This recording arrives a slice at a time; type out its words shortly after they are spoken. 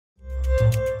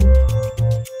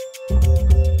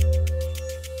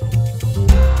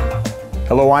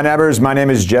Hello YNABers, my name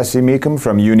is Jesse Meekum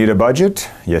from You Need a Budget.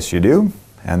 Yes, you do.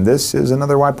 And this is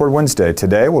another Whiteboard Wednesday.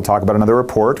 Today we'll talk about another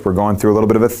report. We're going through a little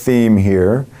bit of a theme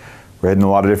here. We're hitting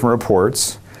a lot of different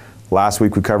reports. Last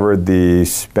week we covered the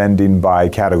spending by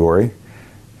category,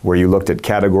 where you looked at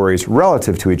categories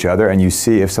relative to each other and you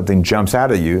see if something jumps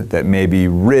out at you that maybe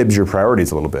ribs your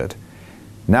priorities a little bit.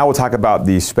 Now we'll talk about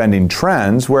the spending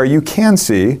trends, where you can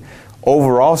see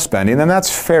overall spending, and that's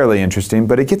fairly interesting,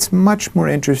 but it gets much more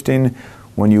interesting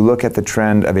when you look at the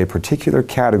trend of a particular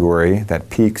category that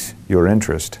piques your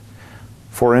interest.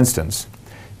 For instance,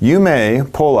 you may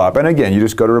pull up, and again, you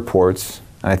just go to reports,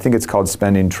 and I think it's called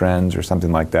spending trends or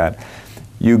something like that.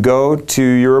 You go to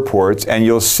your reports and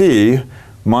you'll see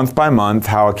month by month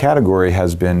how a category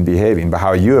has been behaving, but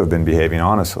how you have been behaving,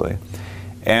 honestly.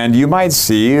 And you might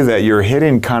see that you're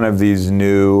hitting kind of these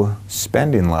new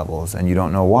spending levels and you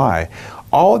don't know why.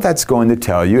 All that's going to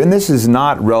tell you, and this is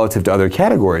not relative to other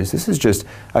categories, this is just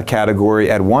a category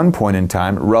at one point in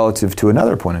time relative to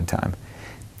another point in time.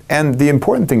 And the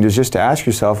important thing is just to ask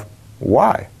yourself,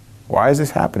 why? Why is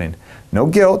this happening? No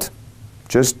guilt,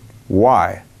 just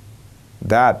why?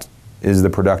 That is the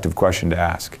productive question to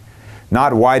ask.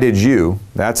 Not why did you,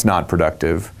 that's not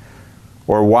productive.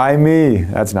 Or why me,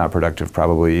 that's not productive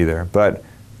probably either. But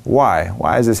why?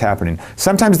 Why is this happening?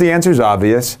 Sometimes the answer is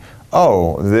obvious.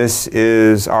 Oh, this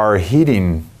is our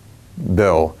heating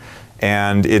bill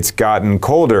and it's gotten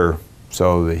colder,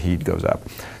 so the heat goes up.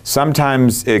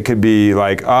 Sometimes it could be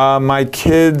like, my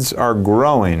kids are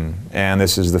growing and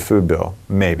this is the food bill,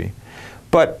 maybe.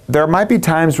 But there might be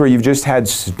times where you've just had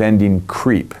spending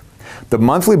creep. The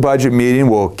monthly budget meeting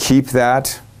will keep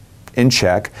that in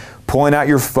check. Pulling out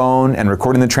your phone and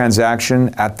recording the transaction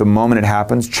at the moment it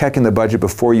happens, checking the budget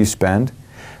before you spend.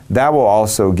 That will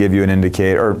also give you an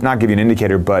indicator, or not give you an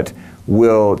indicator, but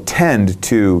will tend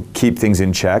to keep things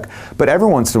in check. But every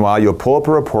once in a while you'll pull up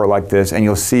a report like this and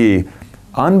you'll see,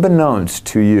 unbeknownst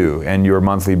to you and your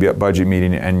monthly budget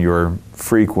meeting and your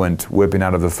frequent whipping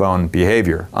out of the phone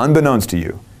behavior, unbeknownst to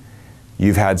you,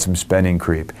 you've had some spending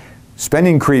creep.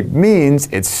 Spending creep means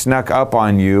it's snuck up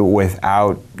on you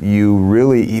without you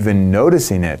really even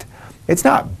noticing it. It's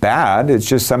not bad, it's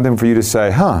just something for you to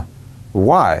say,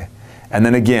 why? And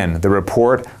then again, the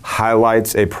report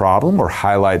highlights a problem or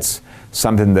highlights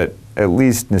something that at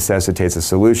least necessitates a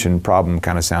solution. Problem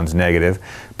kind of sounds negative.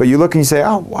 But you look and you say,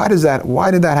 why did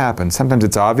that happen? Sometimes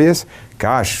it's obvious.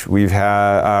 Gosh, we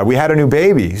had a new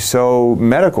baby, so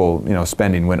medical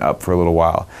spending went up for a little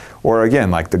while. Or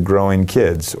again, like the growing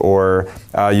kids. Or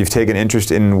you've taken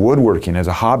interest in woodworking as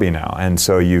a hobby now, and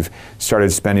so you've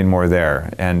started spending more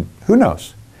there. And who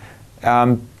knows?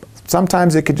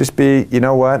 Sometimes it could just be, you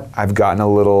know what, I've gotten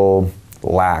a little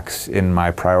lax in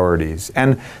my priorities.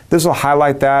 And this will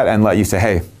highlight that and let you say,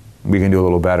 hey, we can do a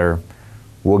little better.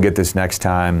 We'll get this next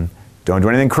time. Don't do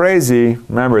anything crazy.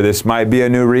 Remember, this might be a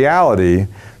new reality,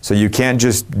 so you can't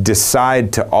just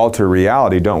decide to alter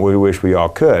reality. Don't we wish we all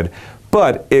could?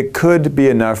 But it could be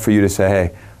enough for you to say,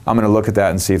 hey, I'm going to look at that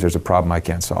and see if there's a problem I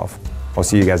can't solve. I'll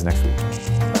see you guys next week.